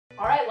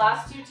Alright,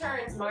 last 2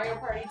 turns. Mario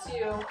Party 2.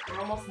 We're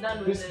almost done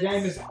with this. This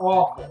game is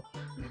awful.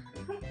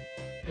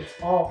 It's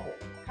awful.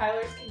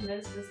 Kyler's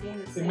convinced this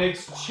game is sick. It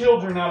makes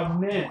children out of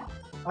men.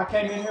 I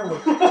came in here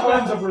with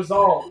tons of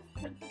resolve.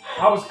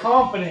 I was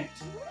confident.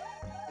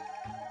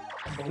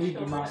 I believed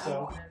in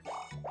myself.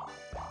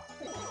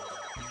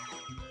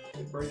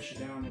 It breaks you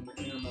down in your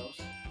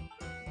innermost.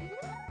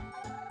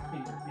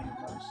 In your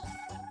innermost.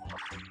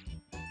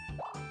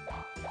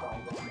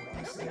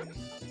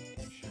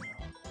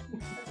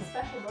 That's a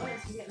special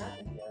bonus. You get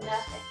nothing.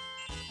 Nothing.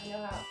 I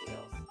know how it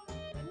feels.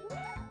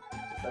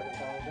 Second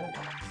time I've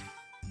done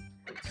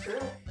It's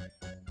true.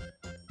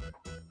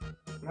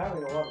 I'm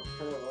having a lot of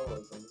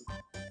parallelism.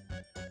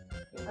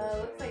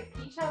 Looks like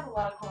Peach has a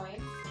lot of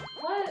coins.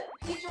 What?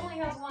 Peach only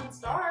has 1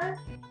 star.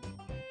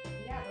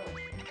 Yeah,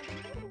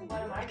 but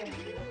what am I gonna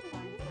do with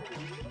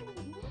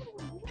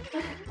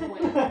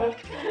coins?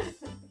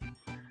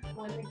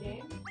 Win the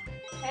game?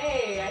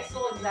 Hey, I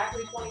stole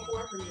exactly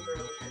 24 from you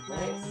earlier.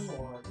 Nice.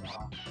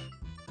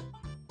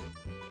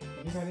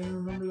 Anybody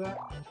remember that?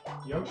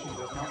 Yoshi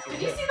does not forget.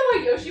 Did you see the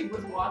way Yoshi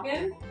was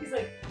walking? He's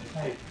like,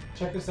 Hey,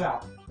 check this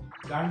out.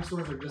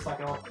 Dinosaurs are just like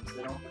elephants.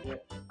 They don't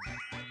forget.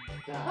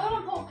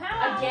 totem pole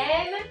pound!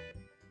 Again?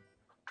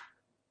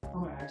 I'm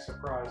gonna act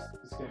surprised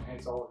that this game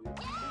hates all of you.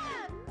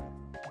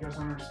 You guys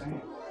don't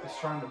understand. It's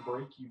trying to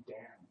break you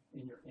down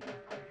in your inner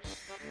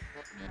place.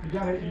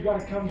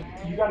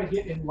 You gotta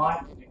get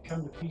enlightened and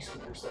come to peace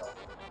with yourself.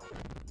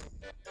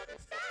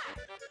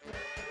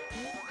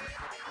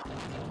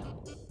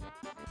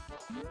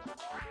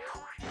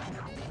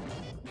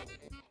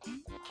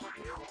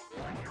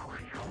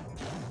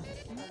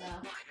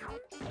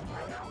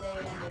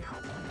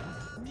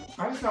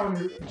 I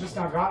just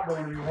now got that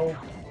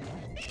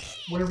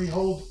whenever you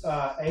hold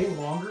A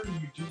longer,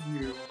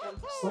 you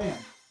slam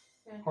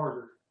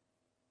harder.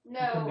 You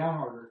come No. down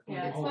harder. Yeah,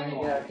 when you hold A it's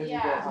longer. Yeah, because you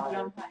Yeah. get higher.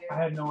 Jump higher. I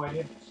had no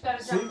idea. You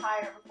gotta See? jump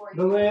higher before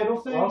The you. little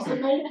things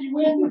that make you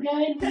win the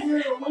game when you're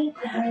a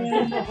weaker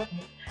man.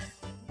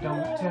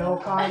 Don't tell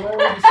Kyler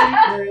the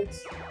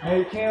secrets.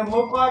 Make him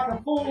look like a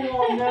fool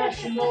on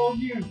national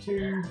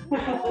YouTube.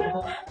 That's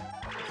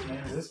the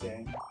name of this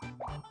game.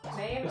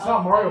 Name It's of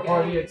not Mario the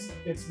Party, game.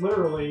 it's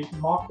literally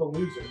Mock the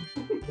Loser.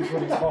 Is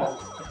what it's called.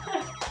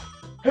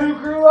 Who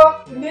grew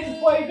up and didn't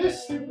play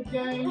this stupid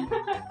game?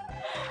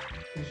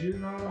 Because you're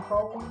not gonna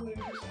probably lose.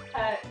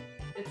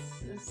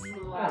 This is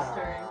the last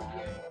turn.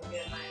 You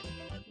get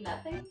mine.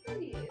 Nothing for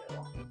you.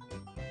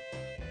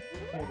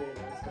 Can't get it,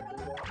 just don't do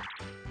that.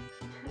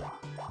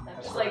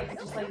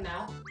 Just like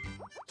now.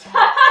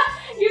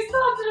 You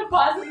still have to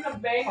deposit in the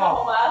bank on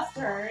the last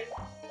turn.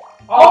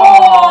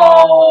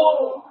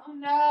 Oh! Oh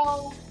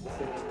no. This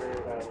is very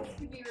bad. This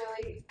could be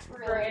really, For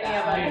really any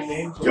bad. of us.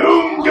 Game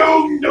Doom,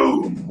 doom,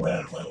 doom!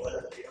 Well,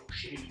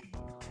 Yoshi.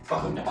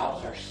 Welcome to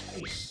Bowser's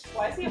Space.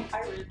 Why is he a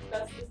pirate?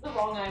 This is the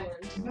wrong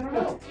island.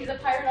 No. He's a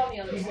pirate on the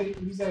other He's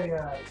one.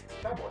 a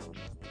cowboy.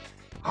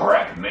 I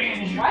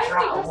recommend you Why is he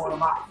try just- one of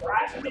my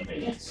fried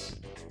events.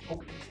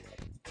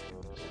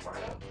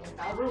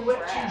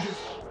 Roulette chooses.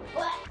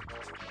 What?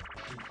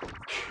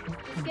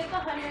 Just get the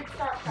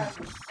 100-star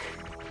present.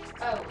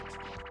 Oh.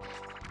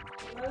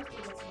 Most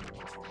of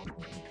this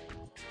one.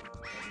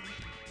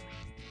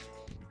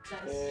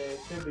 Nice. It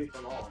could be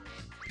from all.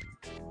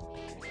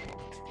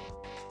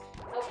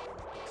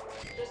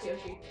 Just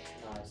Yoshi.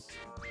 Nice.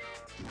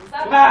 Was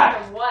that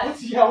Ah! or what?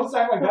 Let's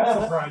act like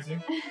that's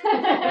surprising.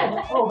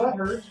 Oh, that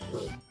hurts.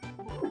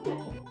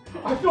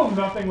 I feel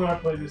nothing when I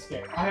play this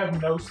game. I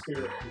have no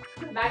spirit.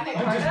 Magnet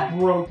I'm Carta? just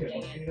broken.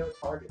 You know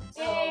targets.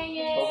 Dang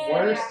it. The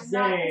worst I'm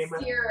not game. the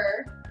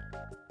steerer.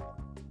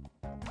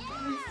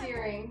 Who's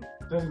steering?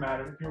 Doesn't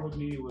matter. If you're with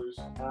me, you lose.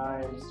 I'm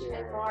And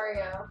steering.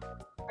 Mario.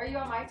 Are you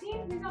on my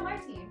team? Who's on my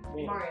team?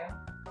 Me. Mario.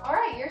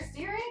 Alright, you're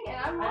steering and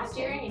I'm I'm launching.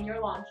 steering and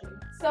you're launching.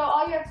 So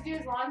all you have to do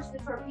is launch the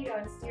torpedo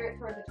and steer it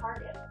toward the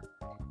target.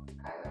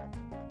 Kyler.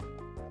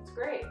 It's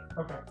great.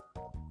 Okay.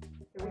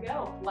 Here we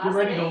go. Last Get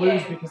ready to mini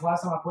lose game. because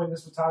last time I played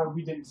this with Tyler,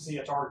 we didn't see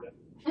a target.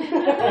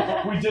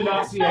 We did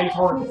not see a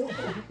target.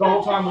 The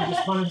whole time we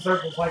just spun in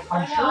circles like,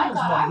 I'm sure I there's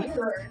thought I one was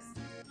here. first.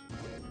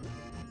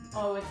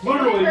 Oh, it's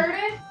Literally. Heard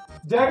it?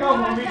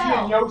 Dagon, Luigi,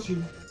 and Yoshi.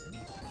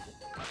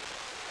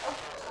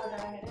 Oh,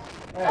 no, I hit it.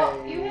 Hey.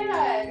 Oh, you hit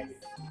us.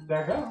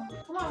 Dagon.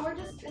 Come on, we're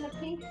just in a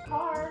pink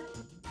car.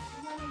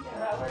 You don't need to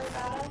worry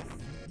about us.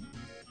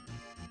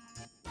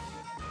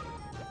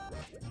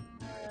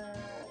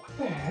 What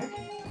the heck?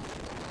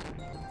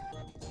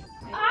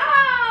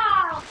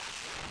 Ah!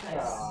 nice.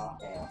 Ah.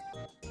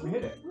 We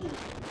hit it.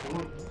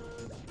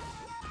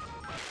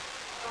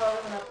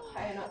 Oh, I'm not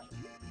high enough.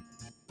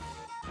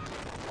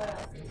 What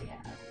else do we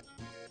have?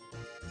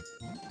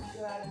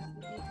 Go out into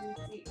the deep blue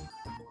sea.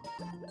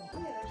 Oh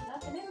yeah, there's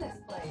nothing in this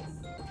place.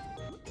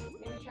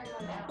 Maybe try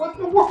going down. What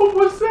the world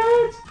was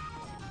that?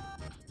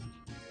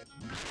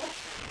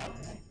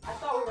 Okay. I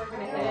thought we were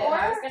gonna hit it. More?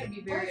 I was gonna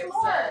be very Where's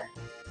upset.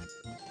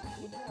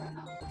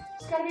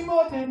 It's gotta be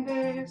more than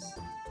this.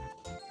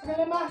 I'm gonna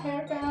let my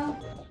hair down.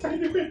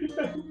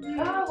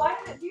 Oh, why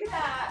did it do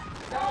that?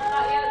 No,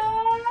 not yet.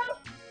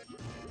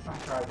 I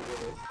tried to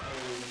get it.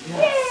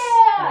 Yay!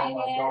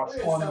 gosh,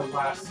 We're on so the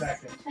last close.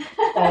 second.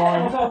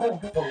 On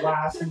the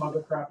last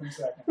mothercrapping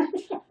second.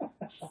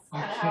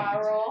 I That's how I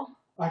can't. roll.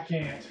 I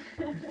can't.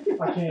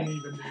 I can't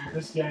even do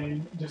this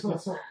game. Just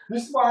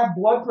this is why I have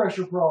blood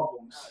pressure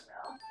problems.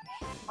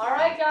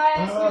 Alright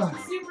guys, here's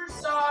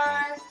the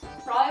superstar.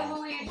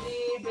 Probably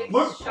Luigi. Big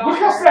Look shocker.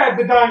 how sad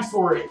the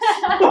dinosaur is.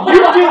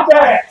 You did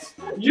that.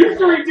 You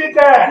three did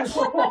that.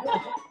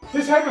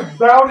 His head was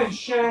bowed in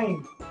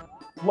shame.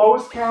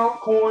 Lowest count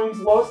coins,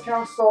 lowest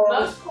count stars.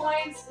 Most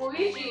coins,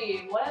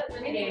 Luigi. What?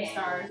 Minigame Minigame.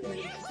 stars.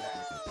 Minigame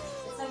stars.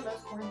 It said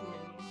most coins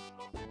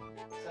in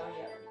minigame. So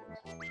yeah.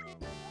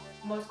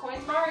 Most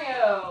coins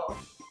Mario.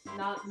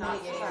 Not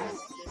Minigame.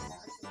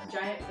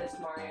 Giant fist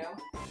Mario.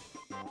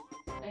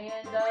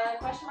 And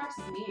question marks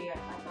is me, I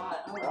thought.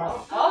 Oh, Wow.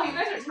 well. Oh, you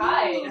guys are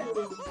tied.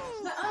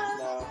 Nuh-uh.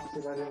 No,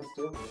 because I didn't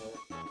steal from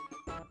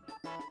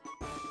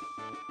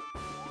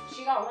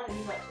She got one and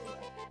you got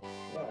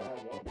two. her.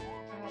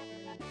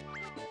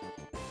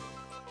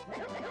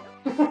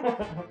 Yeah,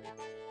 I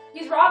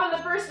He's robbing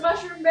the first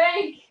mushroom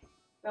bank.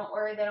 Don't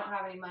worry, they don't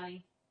have any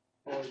money.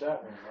 What was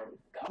that mean, Marty?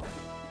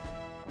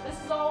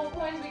 This is all the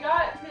coins we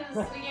got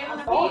because we gave him I'm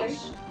a sorry. peach.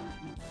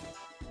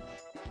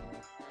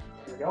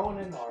 You're going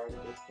in hard,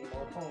 15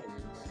 more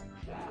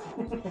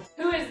coins.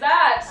 Who is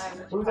that?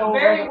 Who's A over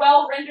very there?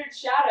 well rendered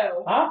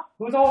shadow. Huh?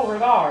 Who's over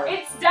there?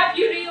 It's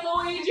Deputy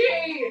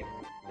Luigi.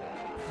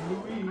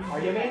 Are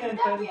you meaning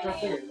to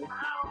interfere?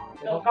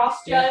 It'll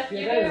cost you if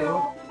you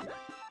do.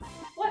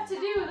 What to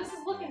do? This is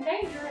looking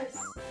dangerous.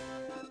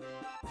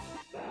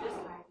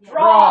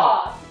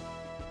 Draw.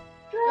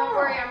 Don't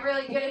worry, I'm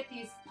really good at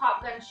these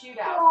pop gun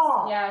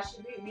shootouts. Yeah,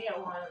 she beat me at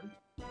one.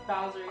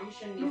 Bowser, you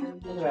shouldn't even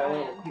be Look at that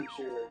little trying. cute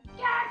shooter.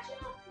 Gotcha.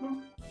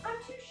 I'm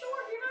too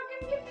short. You're not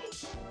gonna get me.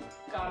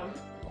 Got him.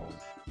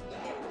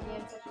 Shit, for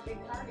being such a big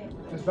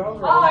target. Does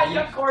Bowser Ah, always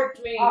you lose? corked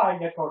me. Ah, you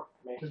got caught.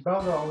 Me. Does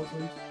Bowser always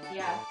lose?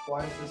 Yeah. Why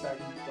is this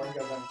acting? Why do you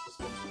guys have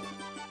suspense?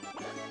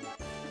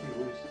 He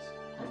loses. No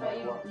But matter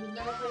you, what. you've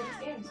never played this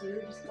game, so we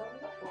were just throwing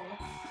it up for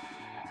you.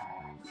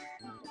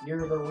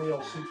 You're the real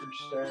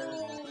superstar.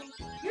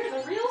 You're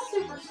the real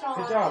superstar.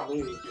 Good job,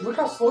 Luigi. Look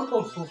how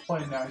Slowpoke's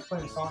playing now. He's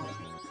playing Sonic.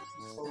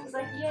 It's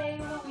like, yay,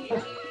 Luigi.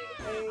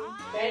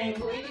 And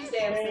Luigi's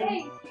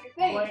dancing.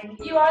 Thank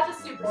you. You are the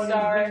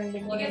superstar.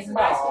 You get some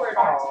nice word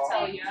art to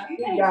tell you. I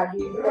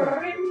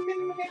rated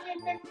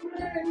it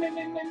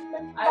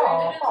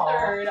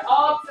third.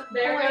 Oh,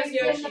 there goes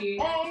Yoshi.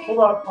 Hold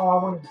up. Oh,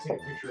 I wanted to take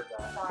a picture of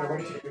that. So let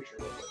me take a picture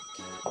of it.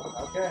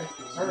 Okay,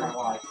 this is my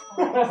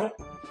life.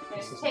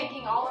 It's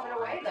taking all of it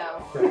away,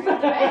 though.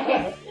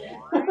 Okay.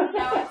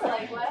 Now it's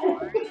like, what?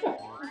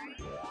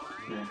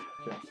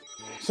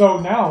 So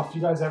now, if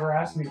you guys ever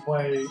ask me to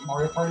play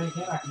Mario Party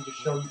again, I can just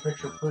show you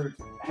picture proof.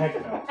 Heck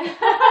no.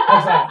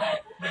 How's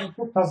that?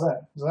 How's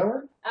that? Does that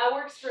work? That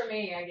works for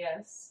me, I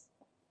guess.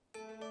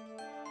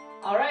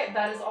 Alright,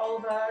 that is all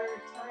of our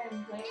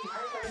time playing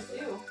Mario Party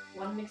 2.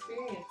 What an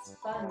experience.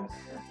 Fun.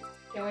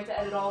 Can't wait to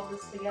edit all of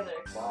this together.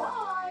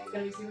 Bye. It's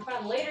gonna be super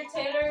fun. Later,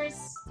 taters!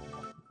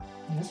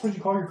 Is this what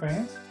you call your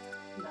fans?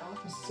 No.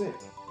 That's sick.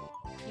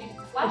 You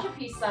flash a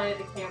peace sign at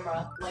the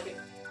camera like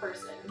a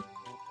person.